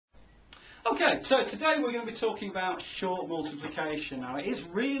Okay, so today we're going to be talking about short multiplication. Now, it is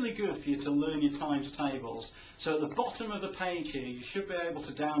really good for you to learn your times tables. So at the bottom of the page here, you should be able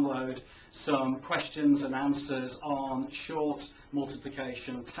to download some questions and answers on short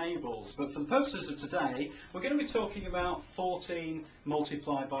multiplication tables. But for the purposes of today, we're going to be talking about 14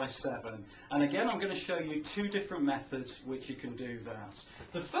 multiplied by 7. And again, I'm going to show you two different methods which you can do that.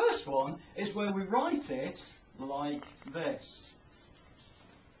 The first one is where we write it like this.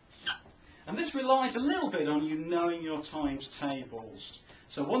 And this relies a little bit on you knowing your times tables.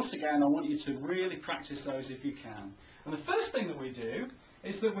 So once again, I want you to really practice those if you can. And the first thing that we do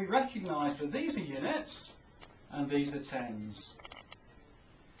is that we recognise that these are units and these are tens.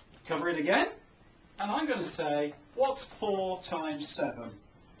 Cover it again. And I'm going to say, what's 4 times 7?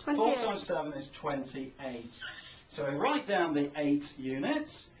 28. 4 times 7 is 28. So we write down the 8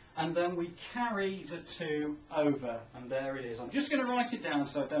 units. And then we carry the 2 over, and there it is. I'm just going to write it down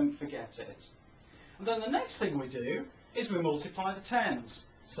so I don't forget it. And then the next thing we do is we multiply the tens.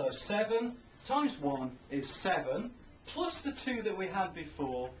 So 7 times 1 is 7, plus the 2 that we had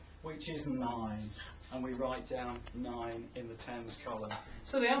before, which is 9. And we write down 9 in the tens column.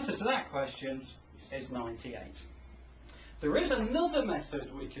 So the answer to that question is 98. There is another method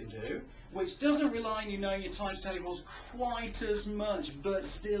we can do, which doesn't rely on you knowing your times tables quite as much, but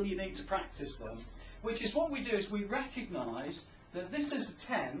still you need to practice them, which is what we do is we recognise that this is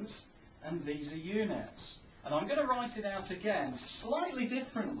tens and these are units. And I'm going to write it out again slightly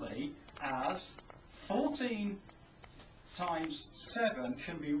differently as 14 times 7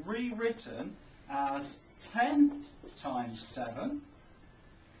 can be rewritten as 10 times 7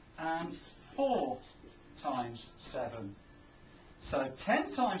 and 4 times 7. So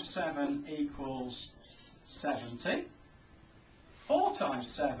 10 times 7 equals 70. 4 times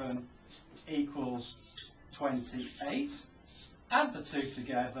 7 equals 28. Add the two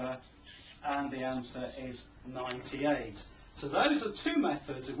together and the answer is 98. So those are two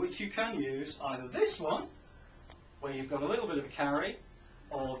methods of which you can use, either this one, where you've got a little bit of carry,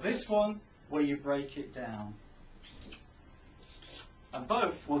 or this one, where you break it down. And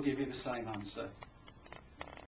both will give you the same answer.